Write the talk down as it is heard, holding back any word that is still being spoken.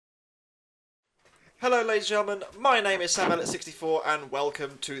Hello, ladies and gentlemen. My name is Sam Elliott64, and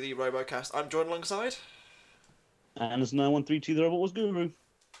welcome to the RoboCast. I'm joined alongside. And it's 9132 the Robot was Guru.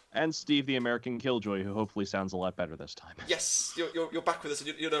 And Steve, the American Killjoy, who hopefully sounds a lot better this time. Yes, you're back with us,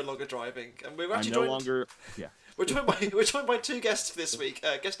 and you're no longer driving. And we're actually I'm no longer. Yeah. We're joined by two guests for this week.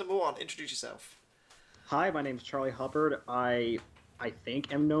 Guest number one, introduce yourself. Hi, my name is Charlie Hubbard. I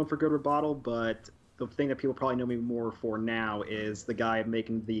think am known for Good Rebuttal, but the thing that people probably know me more for now is the guy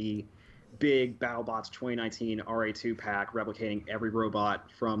making the big BattleBots 2019 RA2 pack, replicating every robot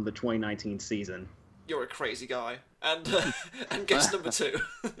from the 2019 season. You're a crazy guy. And guest number two.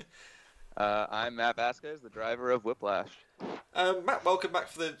 I'm Matt Vasquez, the driver of Whiplash. Matt, welcome back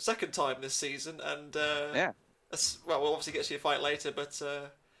for the second time this season, and Yeah. Well, we'll obviously get to your fight later, but I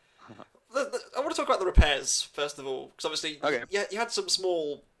want to talk about the repairs first of all, because obviously you had some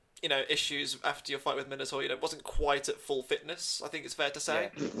small, issues after your fight with Minotaur. It wasn't quite at full fitness, I think it's fair to say.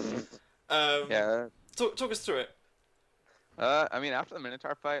 Yeah. Talk us through it. After the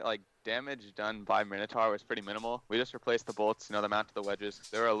Minotaur fight, damage done by Minotaur was pretty minimal. We just replaced the bolts, the mount to the wedges.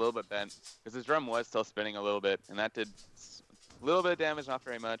 They were a little bit bent, because his drum was still spinning a little bit, and that did a little bit of damage, not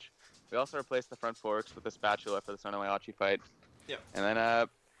very much. We also replaced the front forks with the spatula for the Sonomayachi fight. Yeah. And then,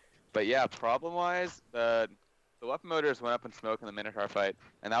 but yeah, problem-wise, the weapon motors went up in smoke in the Minotaur fight,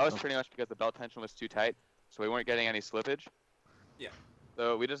 and that was pretty much because the belt tension was too tight, so we weren't getting any slippage. Yeah.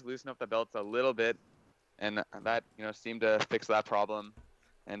 So we just loosened up the belts a little bit, and that, seemed to fix that problem.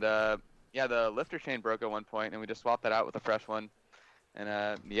 And, the lifter chain broke at one point, and we just swapped that out with a fresh one. And,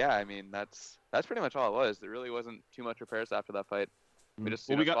 that's pretty much all it was. There really wasn't too much repairs after that fight. We just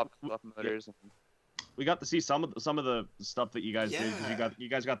swapped the weapon motors. Yeah. We got to see some of the stuff that you guys did. You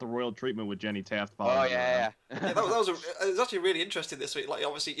guys got the royal treatment with Jenny Taft. Oh yeah. That was actually really interesting this week.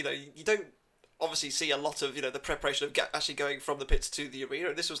 Obviously, you don't obviously see a lot of the preparation of actually going from the pits to the arena.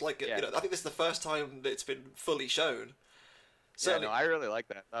 And this was I think this is the first time that it's been fully shown. Certainly. Yeah, no, I really like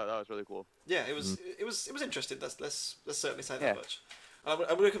that. That was really cool. Yeah, it was interesting. Let's certainly say that much. I'm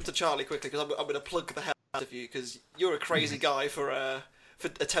going to come to Charlie quickly because I'm going to plug the hell out of you because you're a crazy guy for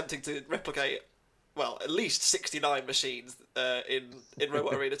attempting to replicate, well, at least 69 machines in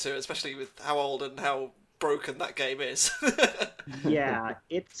Robot Arena 2, especially with how old and how broken that game is. Yeah,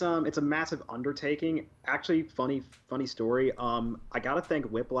 it's a massive undertaking. Actually, funny story. I gotta thank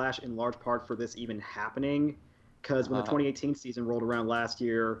Whiplash in large part for this even happening, because when the 2018 season rolled around last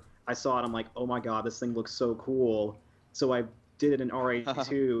year, I saw it. I'm like, oh my god, this thing looks so cool. So I did it in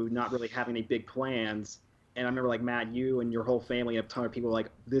RA2, not really having any big plans. And I remember, Matt, you and your whole family and a ton of people were like,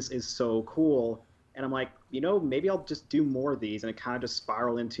 this is so cool. And I'm like, maybe I'll just do more of these. And it kind of just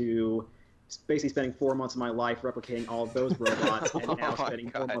spiraled into basically spending 4 months of my life replicating all of those robots, and now spending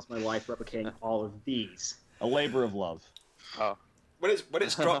 4 months of my life replicating all of these. A labor of love. Oh. When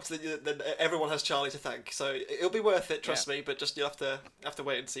it's dropped, then everyone has Charlie to thank. So it'll be worth it, trust me. But just you'll have to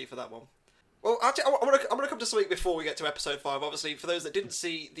wait and see for that one. Well, actually, I'm gonna come to something before we get to episode 5. Obviously, for those that didn't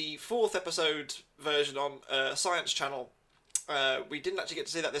see the 4th episode version on Science Channel, we didn't actually get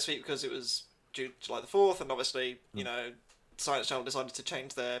to see that this week because it was due July the 4th, and obviously, Science Channel decided to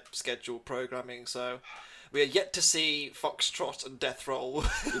change their schedule programming, so we are yet to see Foxtrot and Death Roll.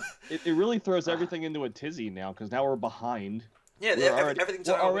 it really throws everything into a tizzy now, because now we're behind. Yeah, everything's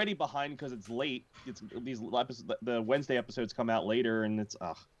already behind because it's late. The Wednesday episodes come out later, and it's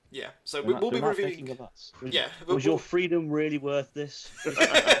Yeah, so we'll be reviewing. Of us. Yeah, was your freedom really worth this?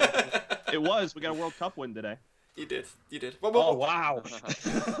 It was. We got a World Cup win today. You did. Oh wow!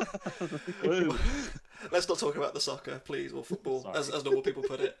 Let's not talk about the soccer, please, or football, as normal people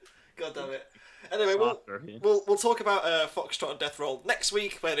put it. God damn it. Anyway, we'll talk about Foxtrot and Death Roll next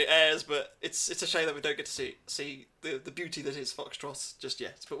week when it airs, but it's a shame that we don't get to see the beauty that is Foxtrot just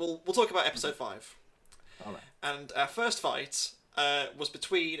yet. But we'll talk about episode 5. All right. And our first fight was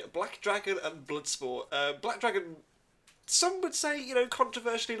between Black Dragon and Bloodsport. Black Dragon, some would say,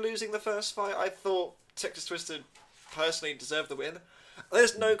 controversially losing the first fight. I thought Texas Twisted personally deserved the win.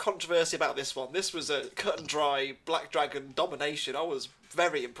 There's no controversy about this one. This was a cut and dry Black Dragon domination. I was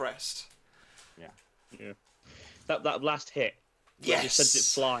very impressed. Yeah. That last hit. Yes. Just sent it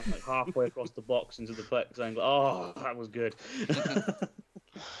flying halfway across the box into the plex angle. Oh, that was good.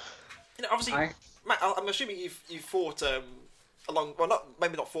 Obviously, Matt, I'm assuming you fought along. Well,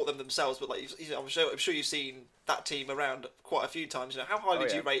 maybe not fought them themselves, but I'm sure you've seen that team around quite a few times. How highly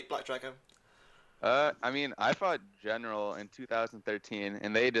do you rate Black Dragon? I fought General in 2013,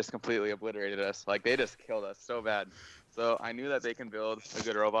 and they just completely obliterated us. They just killed us so bad. So I knew that they can build a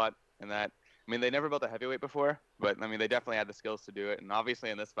good robot, and that, they never built a heavyweight before, but, they definitely had the skills to do it. And obviously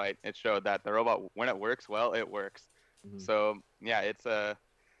in this fight, it showed that the robot, when it works well, it works. Mm-hmm. So, yeah, it's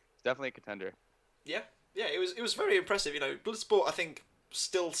definitely a contender. Yeah, it was very impressive. Bloodsport, I think,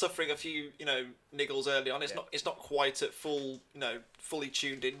 still suffering a few niggles early on. It's not quite at full fully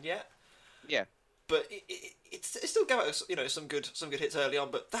tuned in yet. Yeah. But it still gave us some good hits early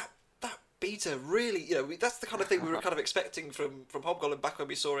on. But that beta really that's the kind of thing we were kind of expecting from Hobgoblin back when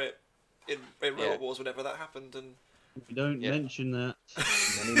we saw it in Robot Wars whenever that happened. And we don't mention that.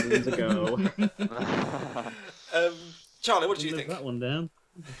 Many moons ago. Charlie, what did you Live think? that one down.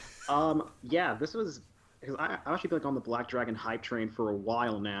 Yeah, this was because I actually been on the Black Dragon hype train for a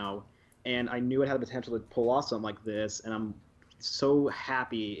while now, and I knew it had the potential to pull off something like this, and I'm so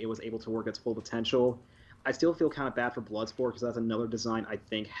happy it was able to work its full potential. I still feel kind of bad for Bloodsport because that's another design I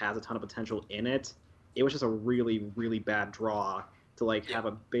think has a ton of potential in it. It was just a really, really bad draw to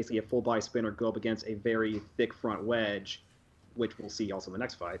have basically a full body spinner go up against a very thick front wedge, which we'll see also in the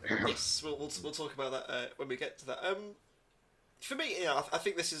next fight. Yes, we'll talk about that when we get to that. For me, I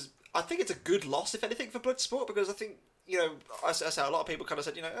think it's a good loss, if anything, for Bloodsport, because I think, I say a lot of people kind of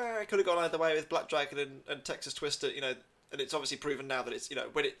said, it could have gone either way with Black Dragon and Texas Twister, and it's obviously proven now that it's,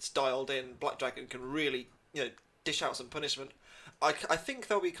 when it's dialed in, Black Dragon can really, dish out some punishment. I think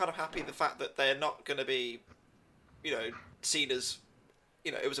they'll be kind of happy the fact that they're not going to be, seen as,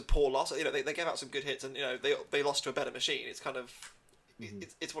 it was a poor loss. They gave out some good hits, and they lost to a better machine. It's kind of,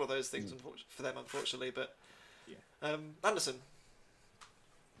 it's one of those things for them, unfortunately. But Anderson,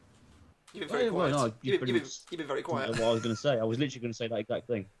 you've been very quiet. Well, no, you've been very quiet. What I was going to say, I was literally going to say that exact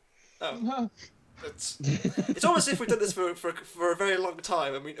thing. Oh. It's almost as if we've done this for a very long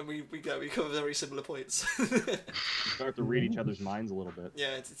time, and we cover very similar points. We start to read each other's minds a little bit.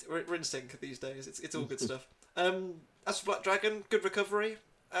 Yeah, we're in sync these days. It's all good stuff. As for Black Dragon, good recovery.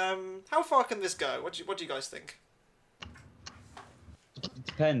 How far can this go? What do you guys think? It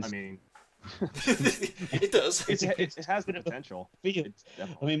depends. I mean, It does. it has the potential.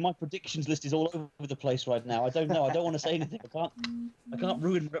 I mean, my predictions list is all over the place right now. I don't know. I don't want to say anything. I can't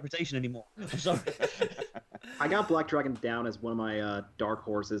ruin my reputation anymore. I'm sorry. I got Black Dragon down as one of my dark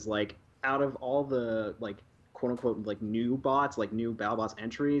horses. Out of all the quote unquote new bots, new BattleBots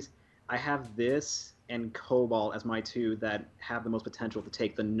entries, I have this and Cobalt as my two that have the most potential to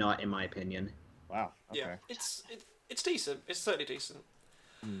take the nut, in my opinion. Wow. Okay. Yeah, it's decent. It's certainly decent.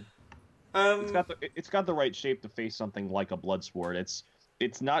 It's got the right shape to face something like a Bloodsport.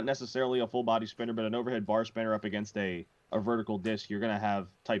 It's not necessarily a full body spinner, but an overhead bar spinner up against a vertical disc, you're gonna have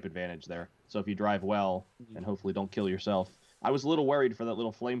type advantage there. So if you drive well and hopefully don't kill yourself. I was a little worried for that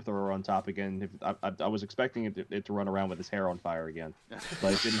little flamethrower on top again. I was expecting it to run around with his hair on fire again,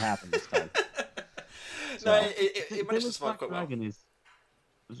 but it didn't happen this time. No, it managed to survive quite well.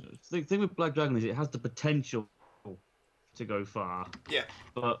 The thing with Black Dragon is it has the potential to go far. Yeah.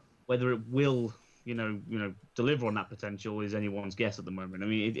 But whether it will, deliver on that potential is anyone's guess at the moment. I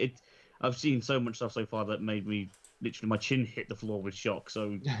mean, I've seen so much stuff so far that made me literally my chin hit the floor with shock.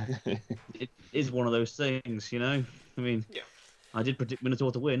 So it is one of those things, I mean, yeah. I did predict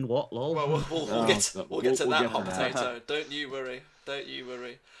Minotaur to win. What, lol? Well, we'll get to that hot potato. Don't you worry.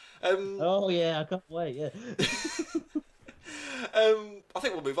 Oh yeah, I can't wait. Yeah. I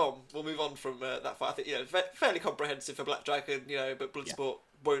think we'll move on. We'll move on from that fight. I think fairly comprehensive for Black Dragon. But Bloodsport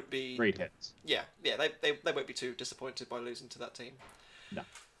won't be great hits. Yeah. They won't be too disappointed by losing to that team. No.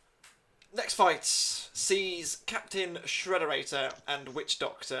 Next fight sees Captain Shredderator and Witch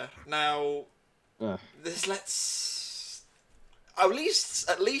Doctor. Now, let's at least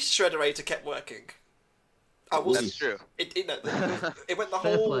Shredderator kept working. That's true. It went the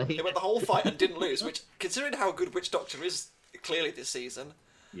whole fight and didn't lose, which, considering how good Witch Doctor is clearly this season,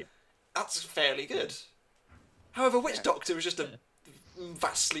 that's fairly good. However, Witch Doctor is just a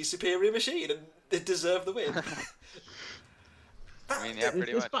vastly superior machine, and it deserved the win. I mean,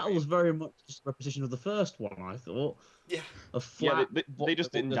 pretty this much. battle was very much just a repetition of the first one, I thought. Yeah. A flat. They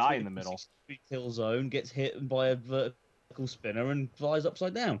just didn't die in the middle. Kill zone, gets hit by a vertical spinner and flies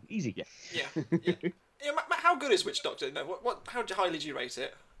upside down. Easy. Yeah. Matt, how good is Witch Doctor? How highly do you rate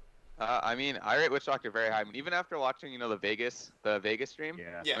it? I mean, I rate Witch Doctor very high. I mean, even after watching, the Vegas stream.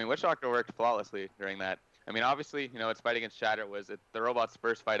 Yeah. I mean, Witch Doctor worked flawlessly during that. I mean, obviously, its fight against Shatter was the robot's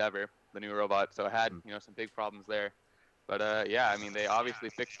first fight ever, the new robot, so it had, some big problems there. But, I mean, they obviously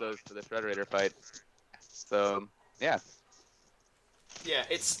fixed those for the Shredderator fight. So, yeah. Yeah,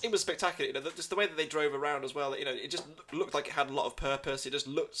 it was spectacular. Just the way that they drove around as well. It just looked like it had a lot of purpose. It just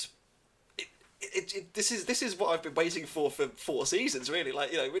looked. This is what I've been waiting for 4 seasons, really.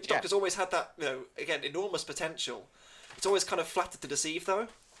 Witch Doctor's always had that, again, enormous potential. It's always kind of flattered to deceive, though.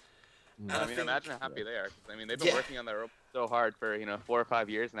 And I mean, imagine how happy they are. I mean, they've been working on their robot so hard for 4 or 5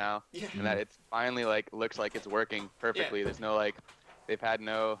 years now, and that it's finally looks like it's working perfectly. There's no they've had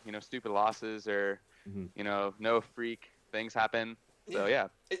no stupid losses or no freak things happen. So yeah,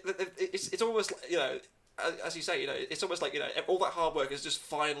 it's almost as you say, it's almost like all that hard work has just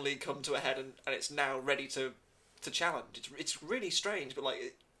finally come to a head, and it's now ready to challenge. It's really strange, but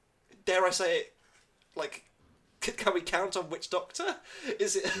like, dare I say it, like, can we count on Witch Doctor?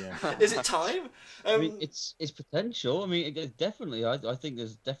 Is it is it time? I mean, it's potential. I mean, definitely. I think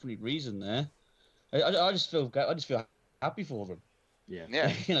there's definitely reason there. I just feel happy for them.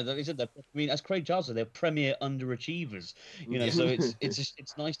 Yeah. They said that. I mean, as Craig Charles said, they're premier underachievers. So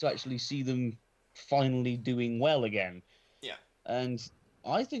it's nice to actually see them finally doing well again. Yeah. And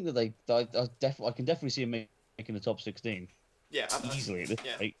I think that I can definitely see them making the top 16. Yeah, easily.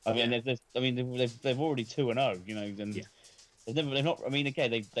 Yeah. I mean, they've already 2-0. And they've not. I mean,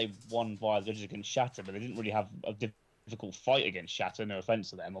 again, they won via the judges against Shatter, but they didn't really have a difficult fight against Shatter. No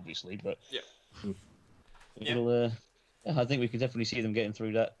offense to them, obviously, but I think we could definitely see them getting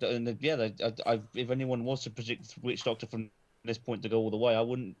through that. And if anyone was to predict Witch Doctor from this point to go all the way, I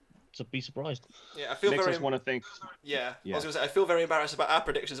wouldn't be surprised. Yeah, I feel Makes very. us want to think. Yeah, I was going to say, I feel very embarrassed about our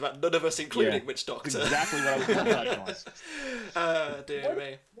predictions about none of us including Witch Doctor. Exactly what I was going to say. Dear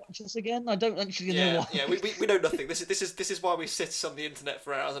me. Watch this again? I don't actually know why. Yeah, we know nothing. This is why we sit on the internet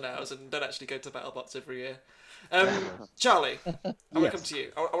for hours and hours and don't actually go to BattleBots every year. Charlie, I want to come to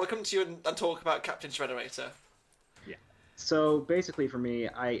you. I want to come to you and talk about Captain Shredderator. So basically, for me,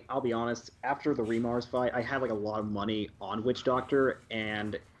 I'll be honest. After the Remars fight, I had like a lot of money on Witch Doctor,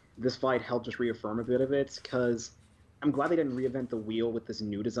 and this fight helped just reaffirm a bit of it. Because I'm glad they didn't reinvent the wheel with this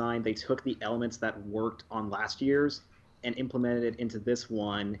new design. They took the elements that worked on last year's and implemented it into this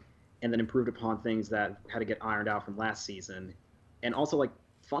one, and then improved upon things that had to get ironed out from last season. And also, like,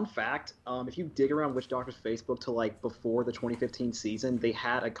 fun fact, if you dig around Witch Doctor's Facebook to like before the 2015 season, they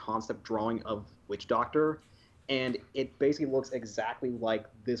had a concept drawing of Witch Doctor. And it basically looks exactly like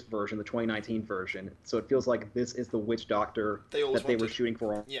this version, the 2019 version. So it feels like this is the Witch Doctor they were shooting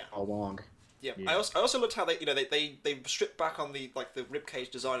for all along. Yeah. I also loved how they stripped back on the ribcage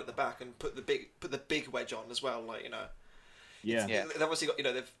design at the back and put the big wedge on as well. Yeah. They've obviously got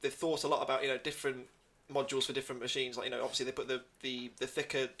they've thought a lot about different modules for different machines. Like obviously they put the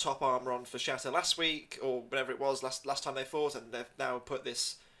thicker top armor on for Shatter last week or whenever it was last time they fought, and they've now put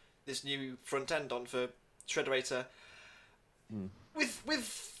this new front end on for Shredderator.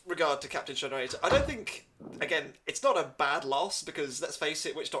 With regard to Captain Shredderator, I don't think, again, it's not a bad loss because let's face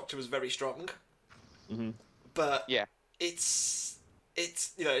it, Witch Doctor was very strong. But it's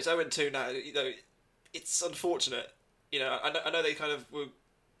 0-2 now. It's unfortunate. I know they kind of were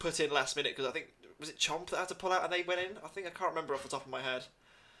put in last minute because I think was it Chomp that had to pull out and they went in. I think I can't remember off the top of my head,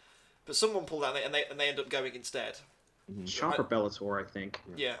 but someone pulled out and they ended up going instead. Chomp or Bellator, I think.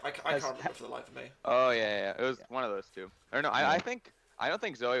 Yeah, I can't remember for the life of me. Oh yeah. It was one of those two. Or no, I don't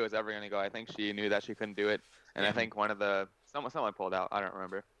think Zoe was ever gonna go. I think she knew that she couldn't do it, and I think someone pulled out. I don't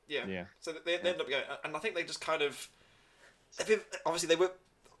remember. Yeah. So they ended up going, and I think they just kind of, obviously they were,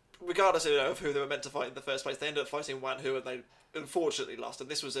 regardless of who they were meant to fight in the first place, they ended up fighting Wanhu, and they unfortunately lost. And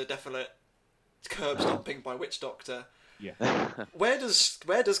this was a definite curb stomping by Witch Doctor. Yeah. Where does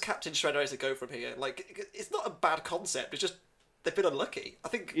Captain Shredderator go from here? Like, it's not a bad concept. It's just they've been unlucky. I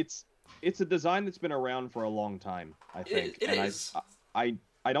think it's a design that's been around for a long time. I think it is. I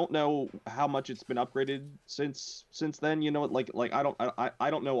don't know how much it's been upgraded since then. I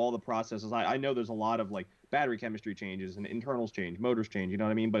don't know all the processes. I know there's a lot of like battery chemistry changes and internals change, motors change. You know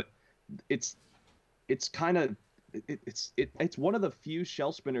what I mean? But it's kind of it's one of the few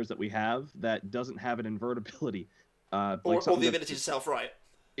shell spinners that we have that doesn't have an invertibility. Or the ability to self-right.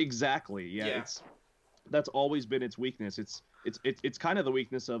 Exactly. Yeah. That's always been its weakness. It's kind of the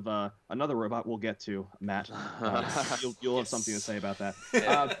weakness of another robot we'll get to, Matt. You'll have something to say about that.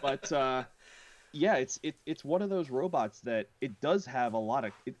 It's one of those robots that it does have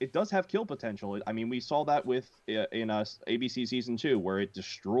it does have kill potential. I mean, we saw that in ABC season 2 where it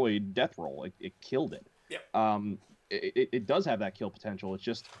destroyed Death Roll. It killed it. Yeah. It does have that kill potential. It's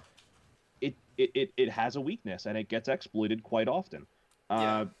just it has a weakness and it gets exploited quite often.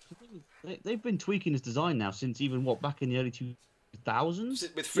 They've been tweaking this design now since back in the early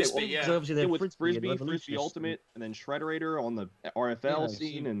 2000s with Frisbee. With Frisbee Ultimate, and then Shredderator on the RFL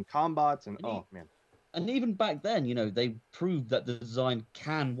scene and Combats, and man. And even back then, they proved that the design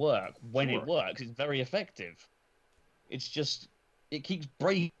can work when it works. It's very effective. It's just it keeps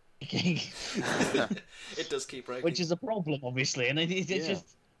breaking. It does keep breaking, which is a problem, obviously, and it's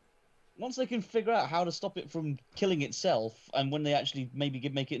just. Once they can figure out how to stop it from killing itself, and when they actually maybe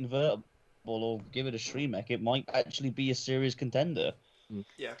make it invertible or give it a stream mech, it might actually be a serious contender.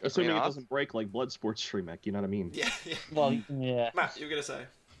 Yeah. Assuming it doesn't break like Bloodsport Streamek, you know what I mean? Yeah. Well, yeah. Matt, you were gonna say?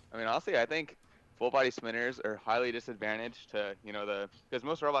 I mean, honestly, I think full body spinners are highly disadvantaged to, because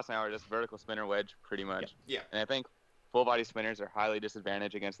most robots now are just vertical spinner wedge pretty much. Yeah. And I think full body spinners are highly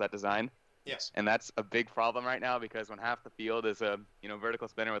disadvantaged against that design. Yes. And that's a big problem right now because when half the field is a, vertical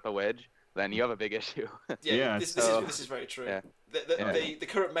spinner with a wedge, then you have a big issue. Yeah. This is very true. Yeah. The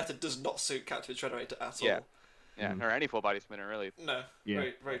current method does not suit Captain Shredderator at all. Yeah, or any full body spinner really. No. Yeah.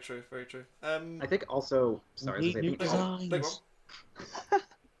 Very, very true. Very true. I think also. Sorry, New designs. Big one.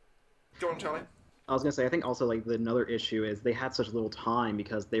 Go on, Charlie. I was gonna say, I think also like another issue is they had such little time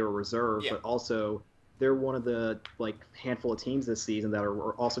because they were reserved, but also they're one of the like handful of teams this season that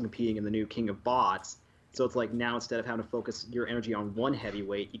are also competing in the new King of Bots. So it's like now instead of having to focus your energy on one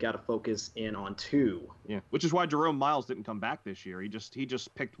heavyweight, you got to focus in on two. Yeah, which is why Jerome Miles didn't come back this year. He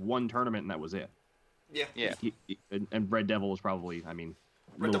just picked one tournament and that was it. Yeah. Yeah. And Red Devil was probably, I mean,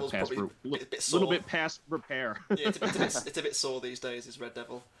 Red Devil's probably a bit sore. Little bit past repair. Yeah, it's a bit sore these days. Is Red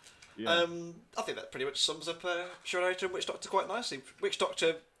Devil. Yeah. I think that pretty much sums up Shredderator and Witch Doctor quite nicely. Witch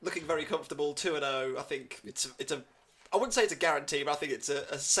Doctor looking very comfortable, 2-0. I think it's a. I wouldn't say it's a guarantee, but I think it's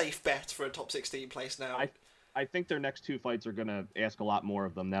a safe bet for a top 16 place now. I think their next two fights are going to ask a lot more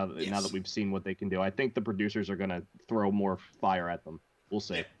of them now that we've seen what they can do. I think the producers are going to throw more fire at them. We'll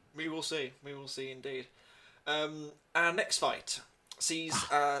see. Yeah, we will see. We will see indeed. Our next fight sees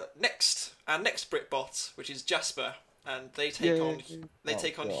our next BritBot, which is Jasper, and they take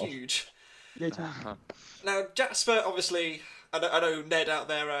on Huge. Now Jasper, obviously, I know Ned out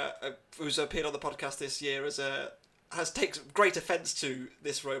there, who's appeared on the podcast this year, takes great offence to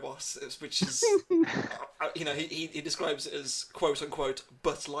this robot, which is, he describes it as quote unquote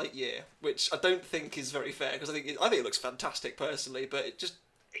 "but Lightyear," which I don't think is very fair because I think it looks fantastic personally, but it just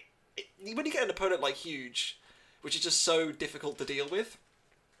when you get an opponent like Huge, which is just so difficult to deal with.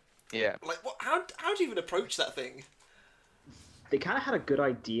 Yeah. Like, how do you even approach that thing? They kind of had a good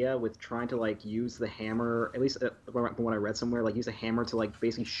idea with trying to like use the hammer, at least from what I read somewhere, like use a hammer to like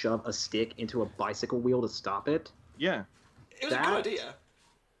basically shove a stick into a bicycle wheel to stop it. Yeah. It was a good idea.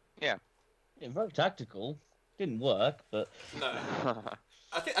 Yeah. Very tactical. Didn't work, but no.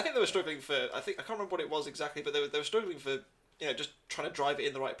 I think they were struggling for. I can't remember what it was exactly, but they were struggling for just trying to drive it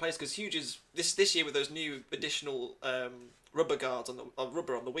in the right place because Huge is this year with those new additional rubber guards on the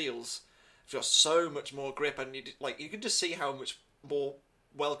rubber on the wheels. It's got so much more grip, and you can just see how much more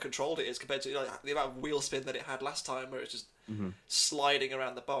well controlled it is compared to the amount of wheel spin that it had last time, where it's just sliding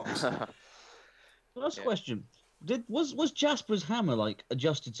around the box. Last question: was Jasper's hammer like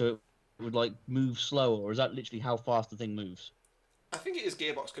adjusted so it would like move slower, or is that literally how fast the thing moves? I think it is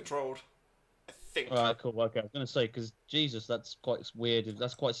gearbox controlled. I think. Alright, cool. Okay, I was gonna say because Jesus, that's quite weird.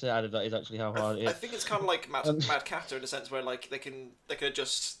 That's quite sad if that is actually how hard it is. I think it's kind of like Mad Catter in a sense where like they can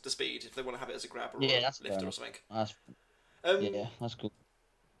adjust the speed if they want to have it as a grab or a lifter or something. That's cool.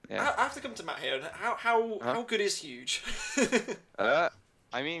 Yeah. I have to come to Matt here. And how good is Huge? I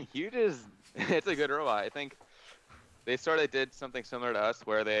mean, Huge is it's a good robot. I think they sort of did something similar to us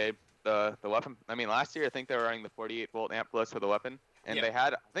where the weapon. I mean, last year I think they were running the 48-volt amp plus for the weapon, and they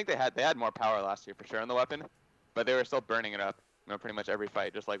had more power last year for sure in the weapon, but they were still burning it up, pretty much every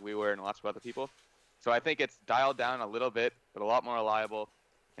fight, just like we were and lots of other people. So I think it's dialed down a little bit, but a lot more reliable,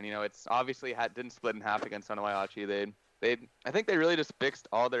 and it's obviously didn't split in half against Onowayachi. I think they really just fixed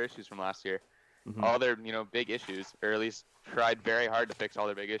all their issues from last year, all their big issues, or at least tried very hard to fix all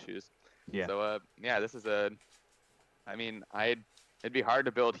their big issues. Yeah. So this is it'd be hard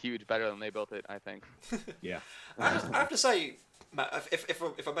to build Huge better than they built it, I think. Yeah. I have to say, Matt,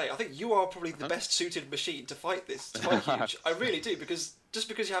 if I may, I think you are probably the best suited machine to fight Huge. I really do, because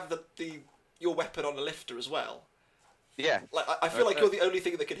you have your weapon on a lifter as well. Yeah. Like I feel like you're the only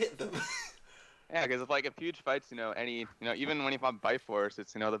thing that can hit them. Yeah, because if Huge fights, even when he fought Biforce,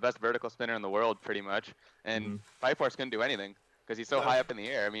 it's the best vertical spinner in the world pretty much, and Biforce couldn't do anything because he's so high up in the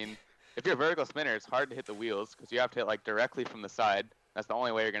air. I mean, if you're a vertical spinner, it's hard to hit the wheels because you have to hit directly from the side. That's the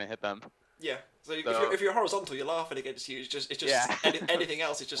only way you're gonna hit them. Yeah. So if you're horizontal, you're laughing against Huge. It's just anything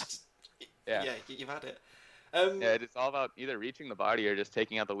else. It's just you've had it. It's all about either reaching the body or just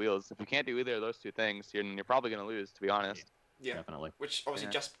taking out the wheels. If you can't do either of those two things, you're probably gonna lose. To be honest. Yeah, definitely. Which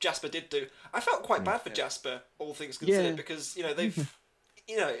obviously Jasper did do. I felt quite bad for Jasper, all things considered, because they've.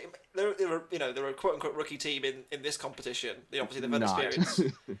 They're a quote unquote rookie team in this competition. Obviously they've had experience.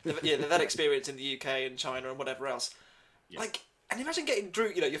 They've had experience in the UK and China and whatever else. Yeah. And imagine getting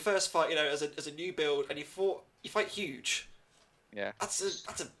through, your first fight, as a new build, and you fight Huge. Yeah. That's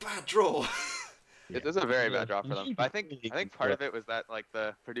a bad draw. It is a very Yeah. bad drop for them. But I think part of it was that like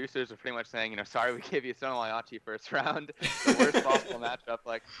the producers were pretty much saying, sorry we gave you Sonaliachi first round, the worst possible matchup.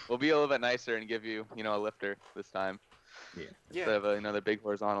 Like we'll be a little bit nicer and give you a lifter this time. Yeah. Instead of another big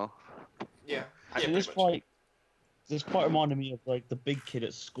horizontal. Yeah. Actually, this quite reminded me of like the big kid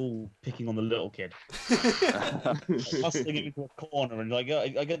at school picking on the little kid, hustling him into a corner, and like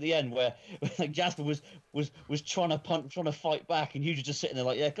at the end where like Jasper was trying to fight back, and Hughes was just sitting there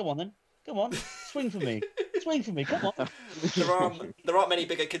like, yeah, come on then, come on, swing for me, come on. There aren't many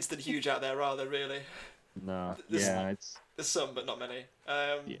bigger kids than Huge out there, are there? Really? No. There's some, but not many.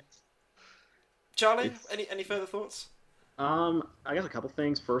 Charlie, any further thoughts? I guess a couple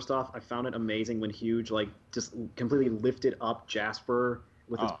things. First off, I found it amazing when Huge like just completely lifted up Jasper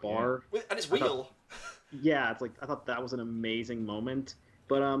with his bar and his wheel. Yeah, it's like I thought that was an amazing moment.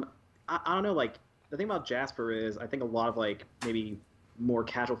 But I don't know. Like the thing about Jasper is, I think a lot of like maybe more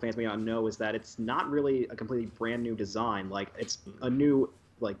casual fans may not know is that it's not really a completely brand new design. Like it's a new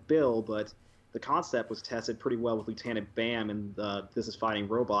like build, but the concept was tested pretty well with Lieutenant Bam and This Is Fighting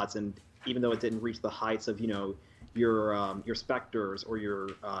Robots, and even though it didn't reach the heights of your Spectres or your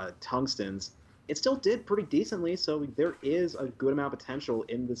Tungstens, it still did pretty decently. So there is a good amount of potential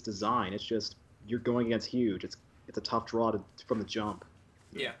in this design. It's just you're going against Huge. It's a tough draw from the jump.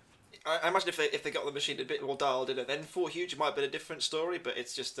 Yeah, I imagine if they got the machine a bit more dialed in, then for Huge it might have been a different story. But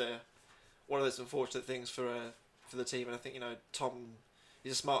it's just one of those unfortunate things for the team. And I think Tom,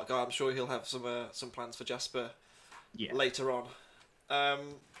 he's a smart guy. I'm sure he'll have some plans for Jasper later on.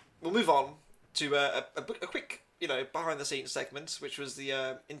 We'll move on to a quick behind the scenes segment, which was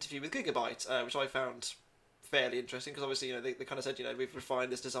the interview with Gigabyte, which I found fairly interesting because obviously they kind of said we've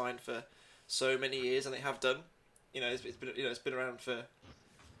refined this design for so many years, and they have done. It's been around for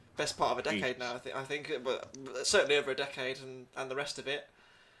best part of a decade now. I think, but certainly over a decade, and the rest of it,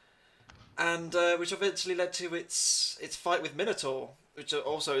 and which eventually led to its fight with Minotaur, which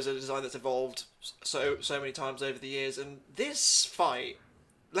also is a design that's evolved so many times over the years. And this fight,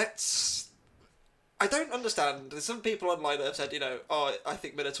 I don't understand. There's some people online that have said, I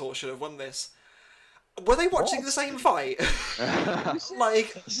think Minotaur should have won this. Were they watching the same fight?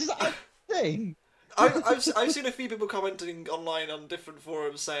 Like, This is a thing. I've seen a few people commenting online on different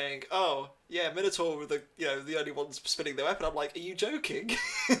forums saying, "Oh, yeah, Minotaur were the only ones spinning their weapon." I'm like, are you joking?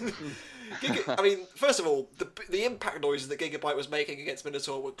 I mean, first of all, the impact noises that Gigabyte was making against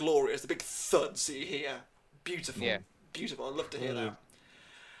Minotaur were glorious. The big thuds you hear, beautiful, beautiful. I'd love to hear that.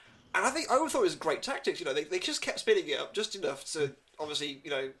 And I always thought it was great tactics. They just kept spinning it up just enough to obviously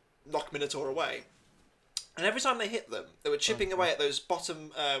knock Minotaur away. And every time they hit them, they were chipping away at those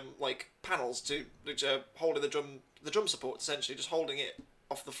bottom panels which are holding the drum support, essentially just holding it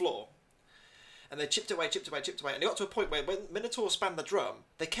off the floor. And they chipped away, and it got to a point where when Minotaur spanned the drum,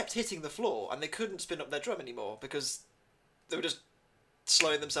 they kept hitting the floor, and they couldn't spin up their drum anymore because they were just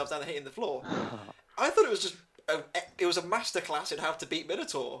slowing themselves down and hitting the floor. I thought it was just a masterclass in how to beat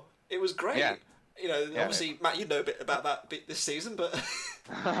Minotaur. It was great. Yeah. Obviously, Matt, you know a bit about that bit this season, but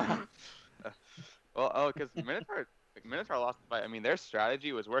because Minotaur lost the fight. I mean, their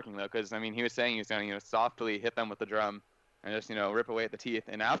strategy was working though, because he was saying he was going to softly hit them with the drum and just rip away at the teeth.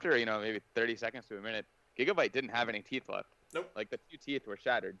 And after maybe 30 seconds to a minute, Gigabyte didn't have any teeth left. Nope. Like the 2 teeth were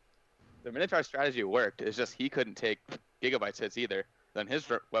shattered. The Minotaur strategy worked. It's just he couldn't take Gigabyte's hits either. Then his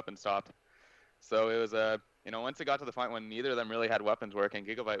weapon stopped. So it was once it got to the point when neither of them really had weapons working,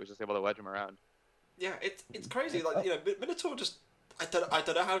 Gigabyte was just able to wedge them around. Yeah, it's crazy. Like Minotaur just I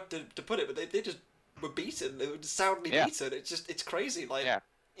don't know how to put it, but they just were beaten. They were soundly beaten. It's crazy. Like I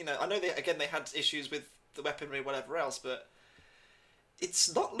know they had issues with the weaponry and whatever else, but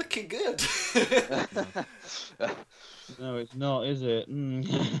it's not looking good. No, it's not, is it?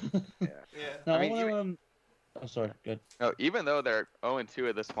 Yeah. No, oh, sorry. Good. No, even though they're 0-2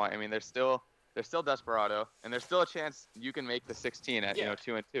 at this point, they're still Desperado, and there's still a chance you can make the 16 at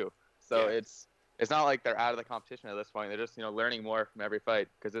 2-2. So it's not like they're out of the competition at this point. They're just learning more from every fight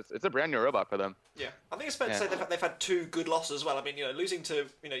because it's a brand new robot for them. Yeah, I think it's fair to say they've had 2 good losses as well. Losing to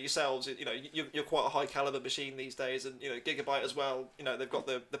yourselves, you're quite a high caliber machine these days, and Gigabyte as well. They've got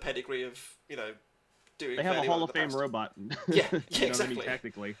the pedigree of doing. They have a Hall of Fame robot. Yeah, exactly.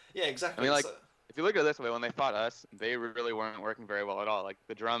 Technically. Yeah, exactly. If you look at it this way, when they fought us, they really weren't working very well at all. Like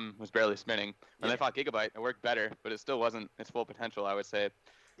the drum was barely spinning. When they fought Gigabyte, it worked better, but it still wasn't its full potential, I would say.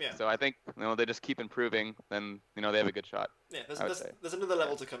 Yeah. So I think they just keep improving, then they have a good shot. Yeah, there's another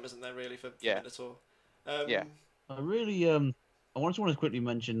level to come, isn't there? Really for Minotaur. I really I just want to quickly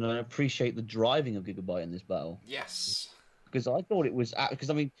mention I appreciate the driving of Gigabyte in this battle. Yes. Because I thought it was because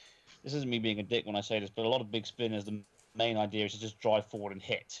this isn't me being a dick when I say this, but a lot of big spinners the main idea is to just drive forward and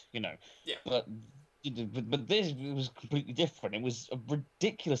hit, Yeah. But but this was completely different. It was a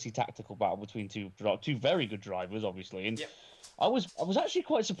ridiculously tactical battle between two very good drivers, obviously, and I was actually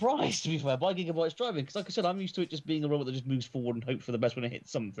quite surprised, to be fair, by Gigabyte's driving, because like I said, I'm used to it just being a robot that just moves forward and hope for the best when it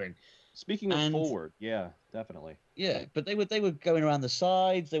hits something. Speaking of forward, yeah, definitely. Yeah, but they were going around the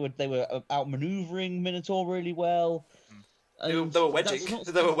sides. They were outmaneuvering Minotaur really well. They were wedging.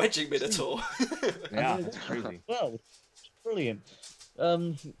 They were wedging Minotaur. Yeah, that's crazy. Well, brilliant.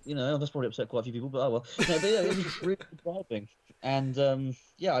 That's probably upset quite a few people, but oh well. No, but yeah, it was really good driving, and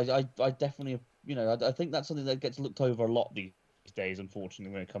I definitely, I think that's something that gets looked over a lot these days,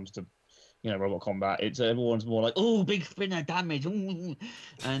 unfortunately, when it comes to, robot combat. It's everyone's more like, oh, big spinner damage, ooh.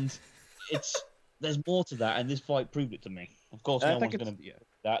 And there's more to that, and this fight proved it to me. Of course, no one's going to be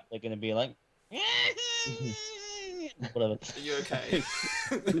that. They're going to be like, whatever. Are you okay?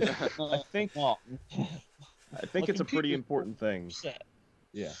 I think it's a pretty important thing. Upset.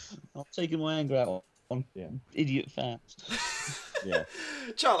 Yeah. I'm taking my anger out on idiot fans. Yeah.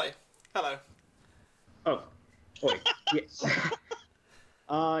 Charlie, hello. Oh, wait.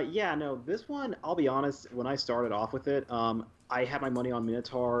 No, this one, I'll be honest, when I started off with it, I had my money on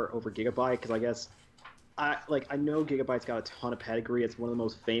Minotaur over Gigabyte, because I guess, I know Gigabyte's got a ton of pedigree. It's one of the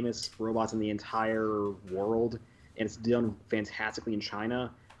most famous robots in the entire world, and it's done fantastically in China.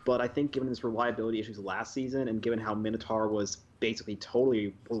 But I think given its reliability issues last season, and given how Minotaur was basically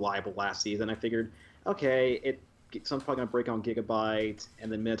totally reliable last season, I figured, okay, someone's probably going to break on Gigabyte,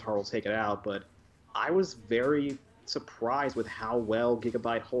 and then Minotaur will take it out. But I was very surprised with how well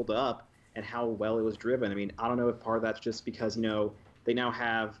Gigabyte held up and how well it was driven. I mean, I don't know if part of that's just because, they now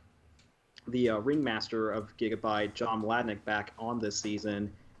have the ringmaster of Gigabyte, John Mladnick, back on this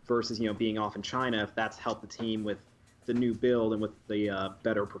season versus, being off in China, if that's helped the team with the new build and with the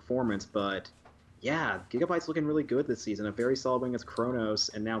better performance. But yeah, Gigabyte's looking really good this season. A very solid wing as Kronos,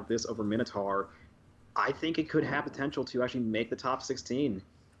 and now this over Minotaur. I think it could have potential to actually make the top 16.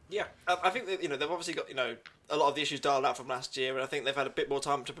 Yeah, I think that, they've obviously got a lot of the issues dialed out from last year, and I think they've had a bit more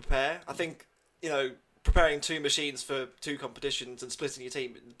time to prepare. I think preparing two machines for two competitions and splitting your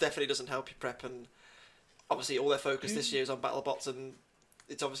team definitely doesn't help you prep. And obviously, all their focus this year is on BattleBots, and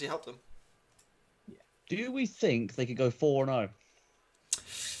it's obviously helped them. Do we think they could go 4-0?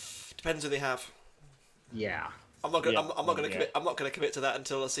 Depends who they have. Yeah. I'm not going to commit. I'm not going to commit to that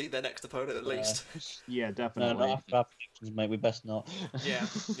until I see their next opponent at least. Yeah, definitely. No, after our predictions, mate, we best not. Yeah.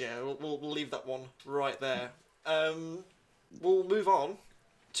 We'll leave that one right there. We'll move on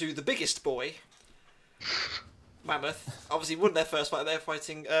to the biggest boy, Mammoth. Obviously, won their first fight. They're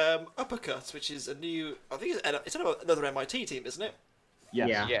fighting Uppercut, which is a new. I think it's another MIT team, isn't it?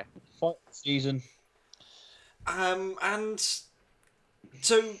 Yeah. Fight season. And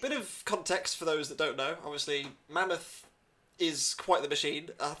so, bit of context for those that don't know. Obviously, Mammoth is quite the machine.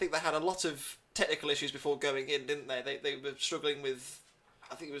 I think they had a lot of technical issues before going in, didn't they? They were struggling with,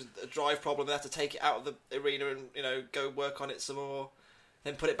 I think it was a drive problem. They had to take it out of the arena and go work on it some more,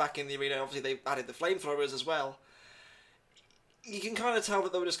 then put it back in the arena. Obviously, they added the flamethrowers as well. You can kind of tell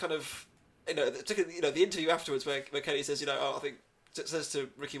that they were just kind of, the interview afterwards where Kenny says, I think. Says to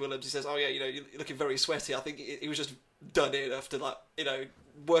Ricky Williams, he says, "Oh yeah, you're looking very sweaty." I think he was just done in after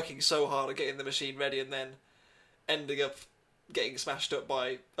working so hard and getting the machine ready, and then ending up getting smashed up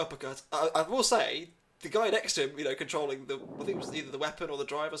by Uppercut. I will say the guy next to him, controlling I think it was either the weapon or the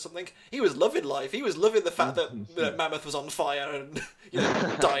drive or something. He was loving life. He was loving the fact that Mammoth was on fire and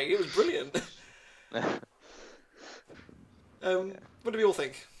dying. It was brilliant. What do we all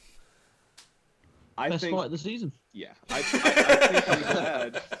think? Best fight of the season. Yeah, I think I'm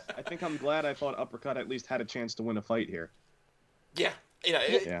glad. I think I'm glad. I thought Uppercut at least had a chance to win a fight here. Yeah, they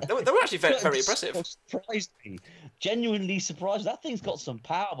were actually very, very impressive. Surprised me, genuinely surprised. That thing's got some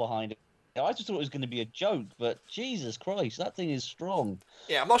power behind it. I just thought it was going to be a joke, but Jesus Christ, that thing is strong.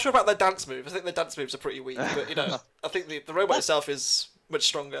 Yeah, I'm not sure about their dance moves. I think their dance moves are pretty weak, but I think the robot itself is much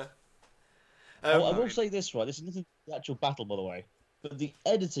stronger. I will say this, right? This is not the actual battle, by the way. But the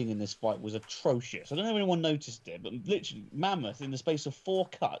editing in this fight was atrocious. I don't know if anyone noticed it, but literally, Mammoth, in the space of 4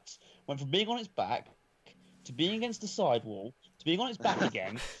 cuts, went from being on its back to being against the sidewall to being on its back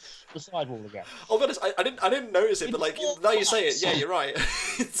again, the sidewall again. I'll be honest, I didn't notice it, but now you say it, yeah, you're right.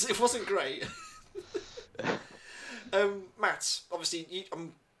 It wasn't great. Matt, obviously, I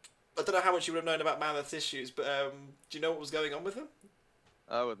don't know how much you would have known about Mammoth's issues, but do you know what was going on with him?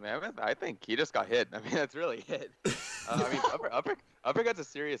 With Mammoth, I think he just got hit. I mean, that's really hit. Uppercut's a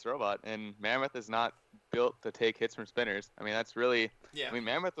serious robot, and Mammoth is not built to take hits from spinners. I mean, that's really. Yeah. I mean,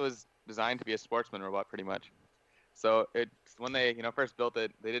 Mammoth was designed to be a sportsman robot, pretty much. So when they first built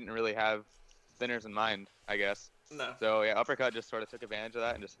it, they didn't really have spinners in mind, I guess. No. So yeah, uppercut just sort of took advantage of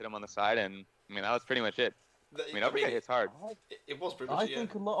that and just hit him on the side, and I mean that was pretty much it. I mean uppercut hits hard. It was pretty much I yeah.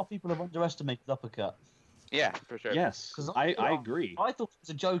 think a lot of people have underestimated uppercut. Yeah, for sure. Yes, 'Cause I agree. I thought it was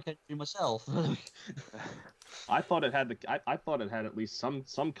a joke entry myself. I thought it had I thought it had at least some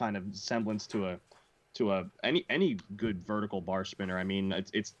kind of semblance to any good vertical bar spinner. I mean,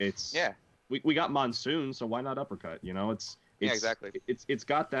 it's Yeah. We got Monsoon, so why not uppercut? You know, it's Yeah, exactly. It's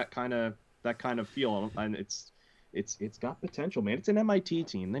got that kind of feel, and it's got potential, man. It's an MIT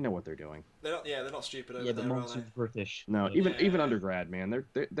team. They know what they're doing. They're not stupid over Yeah, but there, are Monsoon's they? British. No, Yeah. even undergrad, man.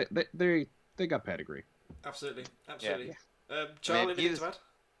 They got pedigree. Absolutely. Yeah. Charlie, anything he's- to add?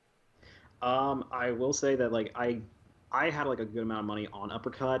 I will say that like I had like a good amount of money on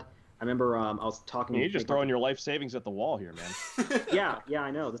uppercut. I remember I was talking. You're just throwing your life savings at the wall here, man. Yeah,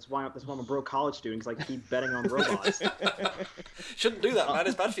 I know. That's why I'm a broke college student because I keep betting on robots. Shouldn't do that, man.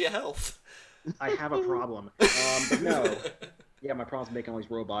 It's bad for your health. I have a problem. But no. Yeah, my problem's making all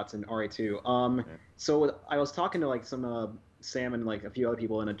these robots in RA2. So I was talking to like some Sam and like a few other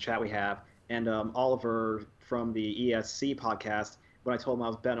people in a chat we have, and Oliver from the ESC podcast. When I told him I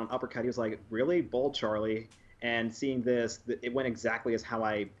was betting on uppercut, he was like, "Really, bold, Charlie." And seeing this, it went exactly as how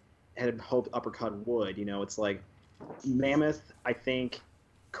I had hoped uppercut would. You know, it's like Mammoth, I think,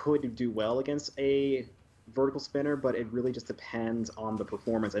 could do well against a vertical spinner, but it really just depends on the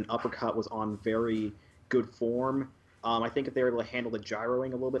performance. And uppercut was on very good form. I think if they were able to handle the gyroing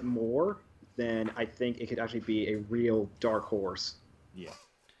a little bit more, then I think it could actually be a real dark horse. Yeah.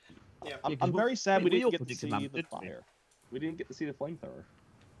 Yeah. I'm very sad we we all didn't get to predicted see Mammoth, the didn't we? fire. We didn't get to see the flamethrower.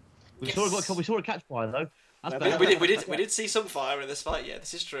 We saw a catch fire though. That's We- better. We did see some fire in this fight. Yeah,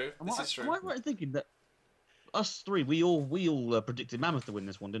 this is true. This is true. Am I right in thinking that us three, we all predicted Mammoth to win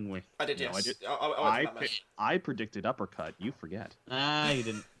this one, didn't we? I did, No, yes. I did. I went for that I predicted uppercut. You forget. Ah, you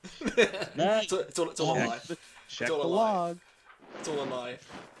didn't. match. No. It's all a lie. Check all the a lie. log. It's all a lie.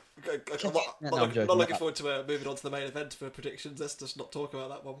 I'm No, not I'm joking. looking forward to moving on to the main event for predictions. Let's just not talk about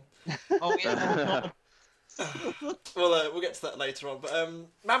that one. Oh yeah. We'll get to that later on. But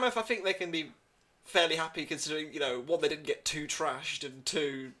Mammoth, I think they can be fairly happy considering, one, they didn't get too trashed, and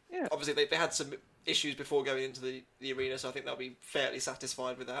two, Yeah. obviously they had some issues before going into the arena, so I think they'll be fairly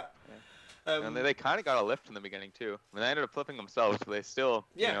satisfied with that. And they kind of got a lift in the beginning too. I mean, they ended up flipping themselves, but they still,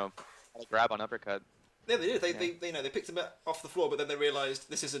 Yeah. had a grab on uppercut. Yeah, they did. They picked him off the floor, but then they realised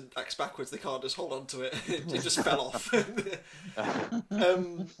this isn't axe backwards. They can't just hold on to it. It just fell off.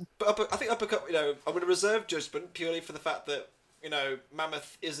 But I think uppercut. I'm going to reserve judgment purely for the fact that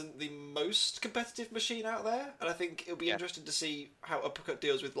Mammoth isn't the most competitive machine out there, and I think it'll be interesting to see how uppercut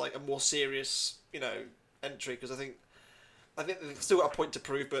deals with like a more serious entry, because I think they've still got a point to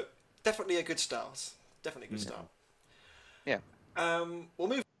prove, but definitely a good start. Definitely a good start. Yeah. We'll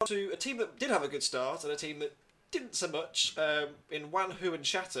move on to a team that did have a good start and a team that didn't so much in Wanhu and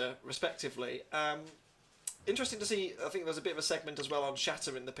Shatter, respectively. Interesting to see. I think there was a bit of a segment as well on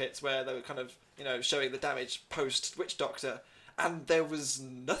Shatter in the pits where they were kind of, showing the damage post Witch Doctor, and there was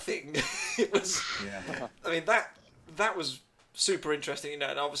nothing. It was. Yeah. I mean that was super interesting,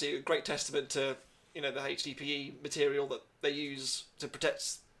 and obviously a great testament to the HDPE material that they use to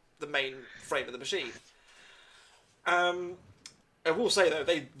protect the main frame of the machine. I will say though,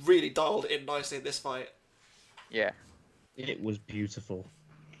 they really dialed it in nicely in this fight. Yeah. It was beautiful.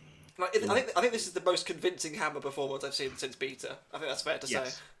 Like, I think this is the most convincing Hammer performance I've seen since Beta. I think that's fair to say.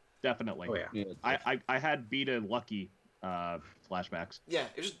 Yes. Definitely. Oh yeah. I had Beta lucky flashbacks. Yeah,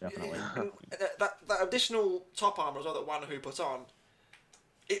 it was just Definitely. that additional top armor as well that Wanhu put on.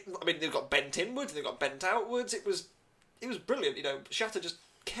 I mean, they've got bent inwards, they've got bent outwards. It was brilliant. Shatter just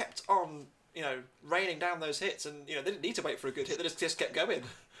kept on, raining down those hits, and they didn't need to wait for a good hit. They just kept going.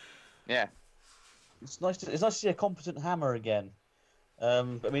 Yeah. It's nice to see a competent Hammer again. I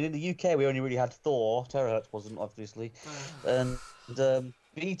mean, in the UK we only really had Thor. Terahertz wasn't, obviously, and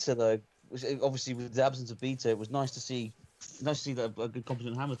Beta though. Obviously, with the absence of Beta, it was nice to see that a good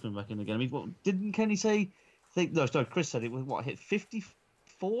competent Hammer coming back in again. I mean, what didn't Kenny say? Chris said it was hit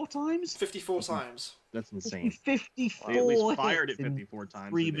 54 times. 54 times. That's insane. 54. They at least fired hits it in 54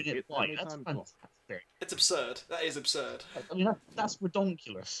 times. 3-minute fight. Every That's time. fantastic. It's absurd. That is absurd. I mean, that's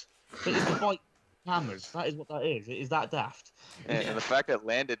redonkulous. But if you fight hammers, that is what that is. It is that daft. And the fact that it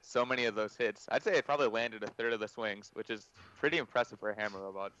landed so many of those hits, I'd say it probably landed a third of the swings, which is pretty impressive for a Hammer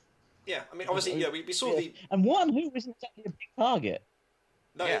robot. Yeah, I mean, obviously, we saw the. And Wanhu isn't exactly a big target.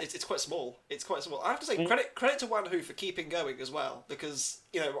 No, Yeah. it's quite small. It's quite small. I have to say credit to Wanhu for keeping going as well, because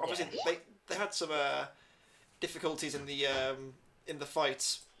obviously they had some difficulties in the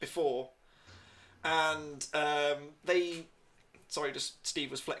fight before, and Sorry, just Steve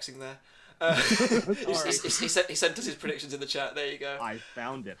was flexing there. He sent us his predictions in the chat. There you go. I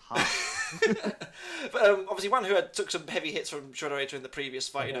found it hot. But obviously, Wan Hu took some heavy hits from Shredderator in the previous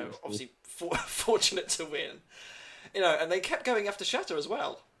fight. You know, obviously fortunate to win. You know, and they kept going after Shatter as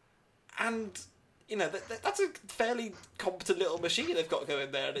well. And you know, that's a fairly competent little machine they've got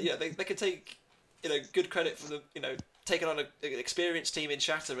going there. And, you know, they could take good credit for the taking on an experienced team in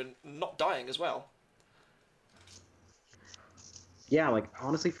Shatter and not dying as well. Yeah, like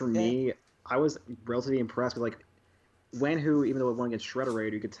honestly, for me, I was relatively impressed with Wan Hu, even though it won against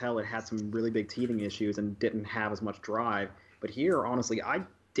Shredderator, you could tell it had some really big teething issues and didn't have as much drive. But here, honestly, I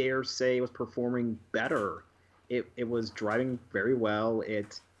dare say it was performing better. It was driving very well.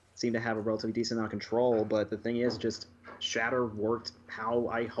 It seemed to have a relatively decent amount of control. But the thing is, just Shatter worked how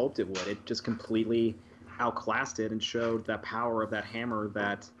I hoped it would. It just completely outclassed it and showed that power of that hammer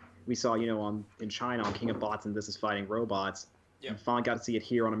that we saw, in China on King of Bots and This Is Fighting Robots. Yeah. And finally got to see it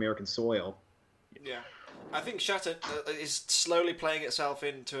here on American soil. Yeah. I think Shatter is slowly playing itself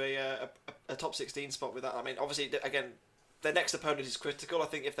into a top 16 spot with that. I mean, obviously, again, their next opponent is critical. I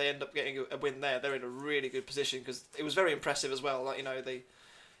think if they end up getting a win there, they're in a really good position because it was very impressive as well. Like, it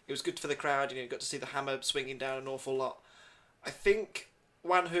was good for the crowd. You got to see the hammer swinging down an awful lot. I think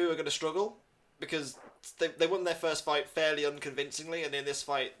Wan Hu are going to struggle because they won their first fight fairly unconvincingly, and in this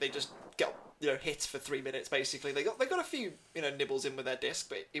fight they just got hit for 3 minutes basically. They got a few nibbles in with their disc,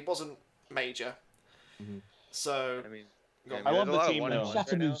 but it wasn't major. Mm-hmm. So I mean, I love the team though.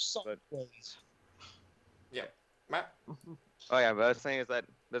 Shatter moves sideways. Yeah, Matt. Oh yeah, but I was saying is that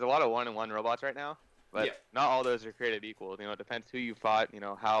there's a lot of 1-on-1 robots right now, but not all those are created equal. It depends who you fought.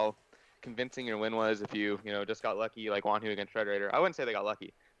 How convincing your win was. If you just got lucky, like Wan Hu against Shredderator. I wouldn't say they got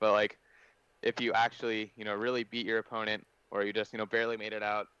lucky, but like if you actually really beat your opponent, or you just barely made it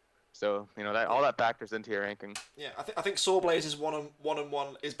out. So that all that factors into your ranking. Yeah, I think Sawblaze's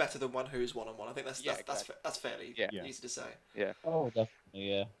one-on-one is better than Wan Hu's one-on-one. I think that's exactly. that's fairly easy to say. Yeah. Oh, definitely,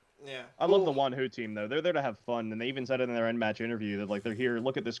 yeah. Yeah. I love the Wan Hu team though. They're there to have fun, and they even said it in their end match interview that like they're here.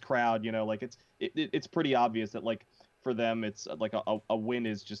 Look at this crowd. It's pretty obvious that like for them it's like a win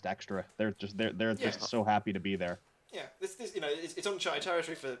is just extra. They're just so happy to be there. Yeah, this it's uncharted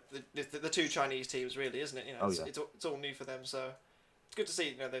territory for the two Chinese teams, really, isn't it? It's all new for them, so it's good to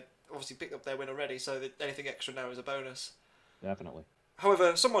see. They obviously picked up their win already, so that anything extra now is a bonus. Definitely.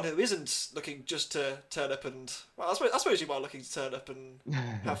 However, someone who isn't looking just to turn up and I suppose you are looking to turn up and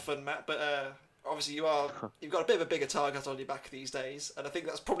have fun, Matt. But obviously you've got a bit of a bigger target on your back these days, and I think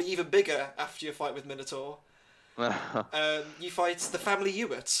that's probably even bigger after your fight with Minotaur. You fight the family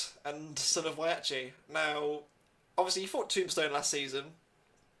Hewitt and son of Waiachi. Now, obviously you fought Tombstone last season.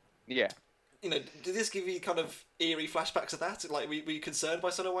 Yeah. Did this give you kind of eerie flashbacks of that? Like, were you concerned by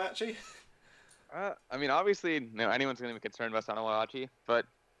son of Waiachi? I mean, obviously, anyone's going to be concerned about Sanawachi, but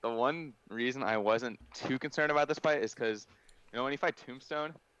the one reason I wasn't too concerned about this fight is because, when you fight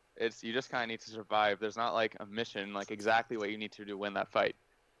Tombstone, you just kind of need to survive. There's not like a mission, like exactly what you need to do to win that fight.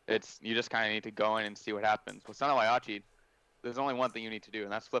 You just kind of need to go in and see what happens. With Sanawachi, there's only one thing you need to do,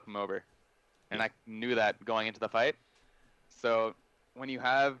 and that's flip him over. And I knew that going into the fight. So when you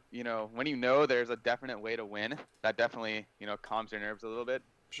have, when there's a definite way to win, that definitely, calms your nerves a little bit.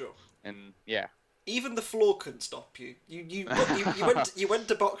 Sure. And yeah. Even the floor couldn't stop you. You went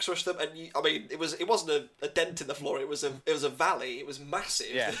to box rush them, and it wasn't a dent in the floor. It was a valley. It was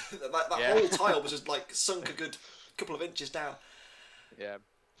massive. Yeah. that whole tile was just like sunk a good couple of inches down. Yeah.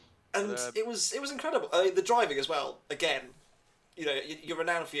 And it was incredible. The driving as well. Again, you're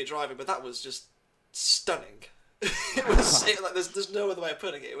renowned for your driving, but that was just stunning. There's no other way of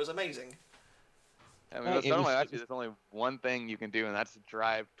putting it. It was amazing. I mean, there's only one thing you can do, and that's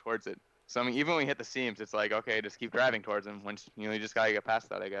drive towards it. So I mean, even when we hit the seams, it's like, okay, just keep driving towards them. Once you just gotta get past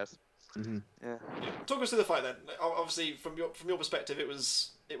that, I guess. Mm-hmm. Yeah. Talk us through the fight then. Obviously, from your perspective, it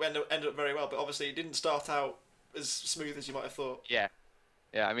ended up very well, but obviously it didn't start out as smooth as you might have thought. Yeah.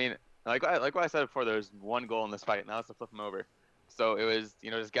 Yeah. I mean, like what I said before, there was one goal in this fight, and that was to flip him over. So it was,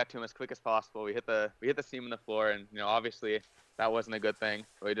 just get to him as quick as possible. We hit the seam in the floor, and obviously that wasn't a good thing.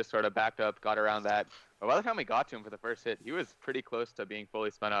 So we just sort of backed up, got around that. But by the time we got to him for the first hit, he was pretty close to being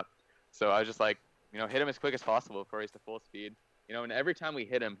fully spun up. So I was just like, hit him as quick as possible before he's to full speed. And every time we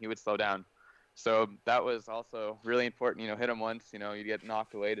hit him, he would slow down. So that was also really important. Hit him once, you'd get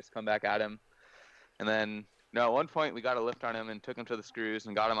knocked away, just come back at him. And then, at one point we got a lift on him and took him to the screws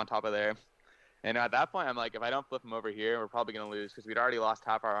and got him on top of there. And at that point, I'm like, if I don't flip him over here, we're probably going to lose because we'd already lost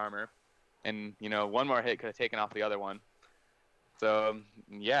half our armor. And, one more hit could have taken off the other one. So,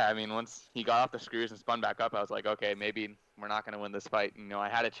 yeah, I mean, once he got off the screws and spun back up, I was like, okay, maybe we're not going to win this fight. I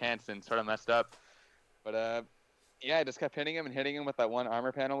had a chance and sort of messed up. But, Yeah, I just kept hitting him with that one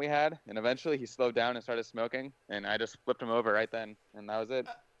armor panel we had, and eventually he slowed down and started smoking, and I just flipped him over right then, and that was it.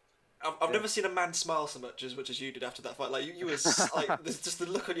 I've never seen a man smile so much as you did after that fight. Like you was like just the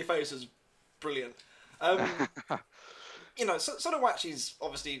look on your face was brilliant. You know, Sonowachi's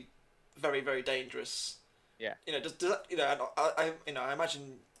obviously very, very dangerous. Yeah. You know, does that, you know, and I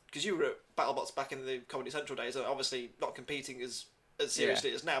imagine because you were at BattleBots back in the Comedy Central days, obviously not competing as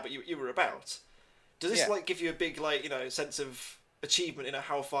seriously as now, but you were about. Does this like give you a big sense of achievement in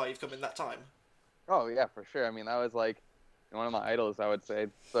how far you've come in that time? Oh yeah, for sure. I mean, that was like one of my idols, I would say.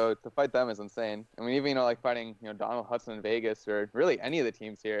 So to fight them is insane. I mean, even like fighting Donald Hudson in Vegas or really any of the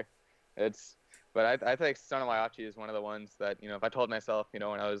teams here, it's. But I think Sonowachi is one of the ones that if I told myself when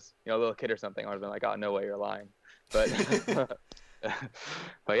I was a little kid or something, I would have been like, oh no way, you're lying. But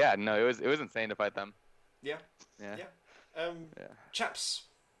but yeah, no, it was insane to fight them. Yeah. Yeah. Chaps,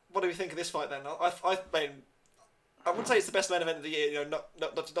 what do we think of this fight then? I wouldn't say it's the best main event of the year.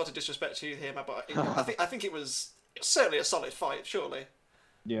 Not to disrespect you here, Matt, but I think it was certainly a solid fight. Surely.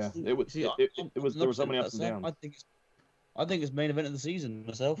 Yeah, it was. It was. There were so many ups and downs. I think it's main event of the season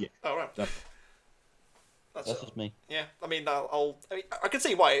myself. Yeah. Oh right. Definitely. That's just me. Yeah, I mean, I can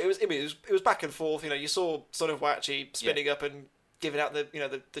see why it was back and forth. You saw sort of Wachi spinning up and giving out the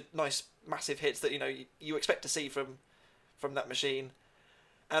the nice massive hits that you expect to see from that machine,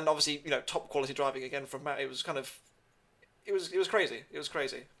 and obviously top quality driving again from Matt. It was kind of it was crazy. It was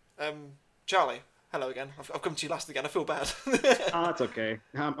crazy. Charlie, hello again. I've come to you last again. I feel bad. Oh, it's okay.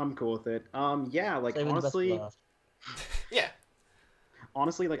 I'm cool with it. Yeah, like honestly, yeah.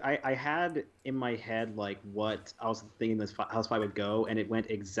 Honestly, like I had in my head like what I was thinking how this fight would go, and it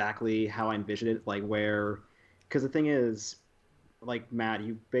went exactly how I envisioned it. Like because the thing is, like Matt,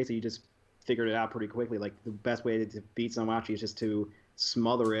 you basically just figured it out pretty quickly. Like the best way to beat Sonowachi is just to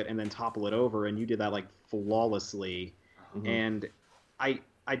smother it and then topple it over, and you did that like flawlessly. Mm-hmm. And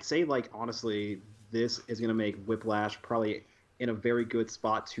I'd say like honestly, this is gonna make Whiplash probably in a very good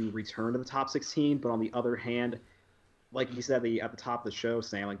spot to return to the top 16. But on the other hand, like you said at the top of the show,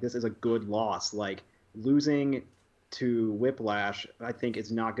 Sam, like this is a good loss. Like losing to Whiplash, I think is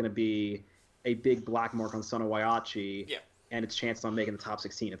not going to be a big black mark on Sonowachi and its chances on making the top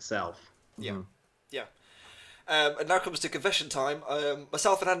 16 itself. Yeah, yeah. And now comes to confession time.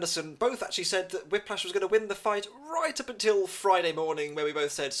 Myself and Anderson both actually said that Whiplash was going to win the fight right up until Friday morning, where we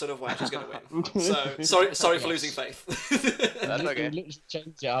both said Sonowachi's going to win. So sorry for losing faith. That's okay. Literally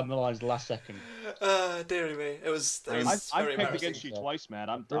changed it on the lines the last second. Dearie me, it was I've picked against you twice, man.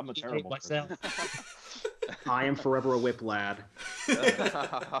 I'm a terrible myself. I am forever a whip lad.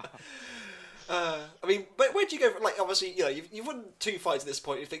 I mean, but where do you go? Like, obviously, you've won 2 fights at this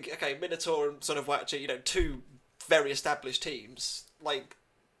point. You think, okay, Minotaur and Sonowachi, 2 very established teams. Like,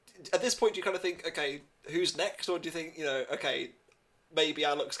 at this point, do you kind of think, okay, who's next, or do you think, okay, maybe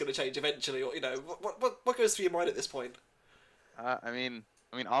our luck's going to change eventually, or what goes through your mind at this point? I mean,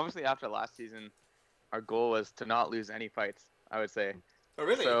 obviously after last season, our goal was to not lose any fights, I would say. Oh,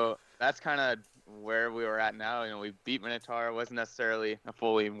 really? So that's kind of where we were at now. We beat Minotaur. It wasn't necessarily a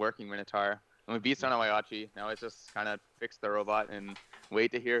fully working Minotaur. And we beat Sonowachi. Now it's just kind of fix the robot and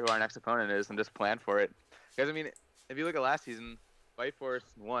wait to hear who our next opponent is and just plan for it. Because, I mean, if you look at last season, Fight Force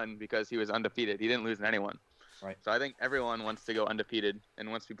won because he was undefeated. He didn't lose to anyone. Right. So I think everyone wants to go undefeated and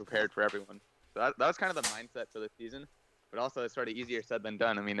wants to be prepared for everyone. So that was kind of the mindset for the season. But also, it's sort of easier said than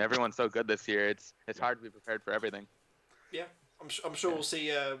done. I mean, everyone's so good this year. It's hard to be prepared for everything. Yeah, I'm sure we'll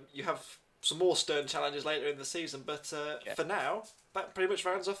see. You have some more stern challenges later in the season, but for now, that pretty much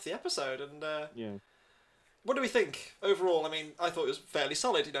rounds off the episode. And what do we think overall? I mean, I thought it was fairly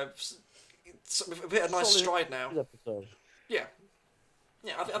solid. We've hit a nice stride now. Episode. Yeah.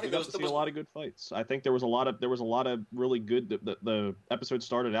 Yeah, I think there was a lot of good fights. I think there was a lot of really good. The episode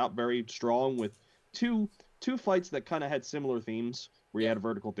started out very strong with two fights that kind of had similar themes, where you had a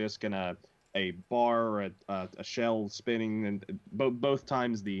vertical disc and a bar, a shell spinning, and both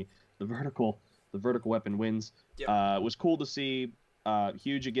times the vertical weapon wins. Yep. It was cool to see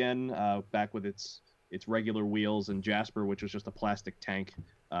Huge again, back with its regular wheels, and Jasper, which was just a plastic tank.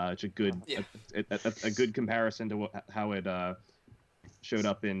 It's a good a good comparison to how it showed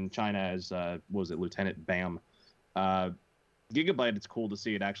up in China as what was it, Lieutenant Bam. Gigabyte, it's cool to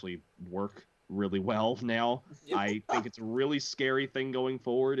see it actually work really well now. Yep. I think it's a really scary thing going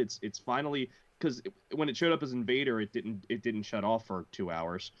forward. It's finally, because when it showed up as Invader, it didn't shut off for 2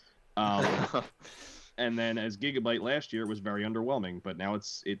 hours. And then as Gigabyte last year, it was very underwhelming. But now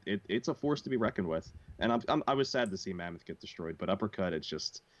it's a force to be reckoned with. And I was sad to see Mammoth get destroyed, but Uppercut, it's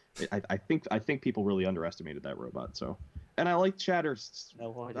just I think people really underestimated that robot. So And I like Chatter.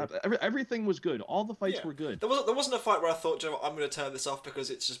 No idea. Everything was good. All the fights Yeah. were good. There wasn't a fight where I thought, "Do you know what, I'm going to turn this off because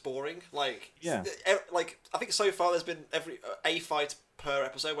it's just boring." Like, Yeah. like I think so far there's been a fight per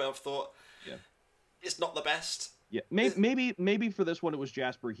episode where I've thought, Yeah. it's not the best. Yeah, maybe for this one it was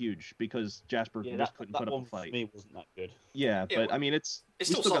Jasper Huge because Jasper just couldn't put up a fight. For me wasn't that good. Yeah, Yeah, but well, I mean It's we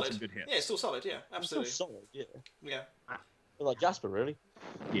still got solid. some good hits. Yeah, it's still solid. Yeah, It's still absolutely. solid, yeah. Yeah. But like Jasper, really.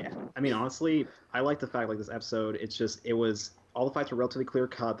 Yeah. I mean, honestly, I like the fact like this episode. It was all the fights were relatively clear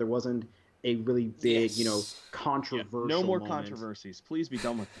cut. There wasn't a really big, Yes. controversial. No more moment. controversies. Please be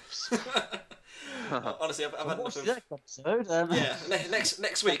done with this. Honestly, I've had enough of. Next episode. Yeah,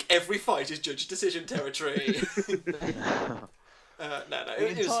 next week every fight is judge decision territory. No. The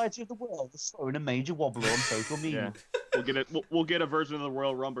It was, entirety of the world is throwing a major wobbler on social media. Yeah. We'll get a version of the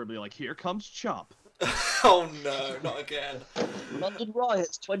Royal Rumble and be like, here comes Chop. oh no, not again. London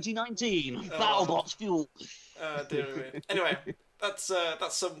Riots 2019. BattleBots fuel. Dear me. Anyway, that's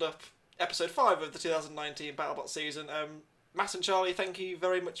summed up episode 5 of the 2019 BattleBot season. Matt and Charlie, thank you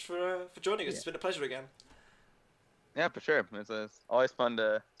very much for joining us. It's been a pleasure again. Yeah, for sure. It's always fun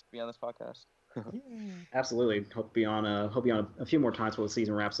to be on this podcast. Absolutely. Hope to be on a few more times before the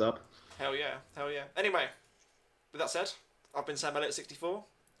season wraps up. Hell yeah. Anyway, with that said, I've been Sam Elliott 64.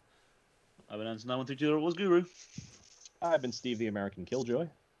 I've been Anson 9132. It was Guru. I've been Steve the American Killjoy.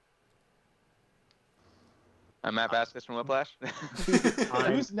 I'm Matt Vasquez from Whiplash.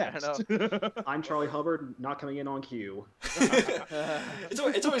 Who's next? I'm Charlie Hubbard, not coming in on cue. It's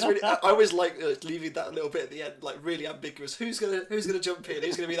always really. I always like leaving that little bit at the end, like really ambiguous. Who's gonna jump in?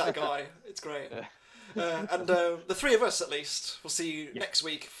 Who's gonna be that guy? It's great. And the three of us, at least, will see you next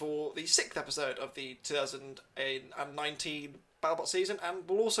week for the 6th episode of the 2019 BattleBot season, and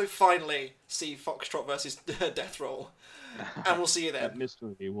we'll also finally see Foxtrot versus Death Roll. And we'll see you then. That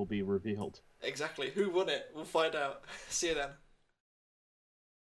mystery will be revealed. Exactly. Who won it? We'll find out. See you then.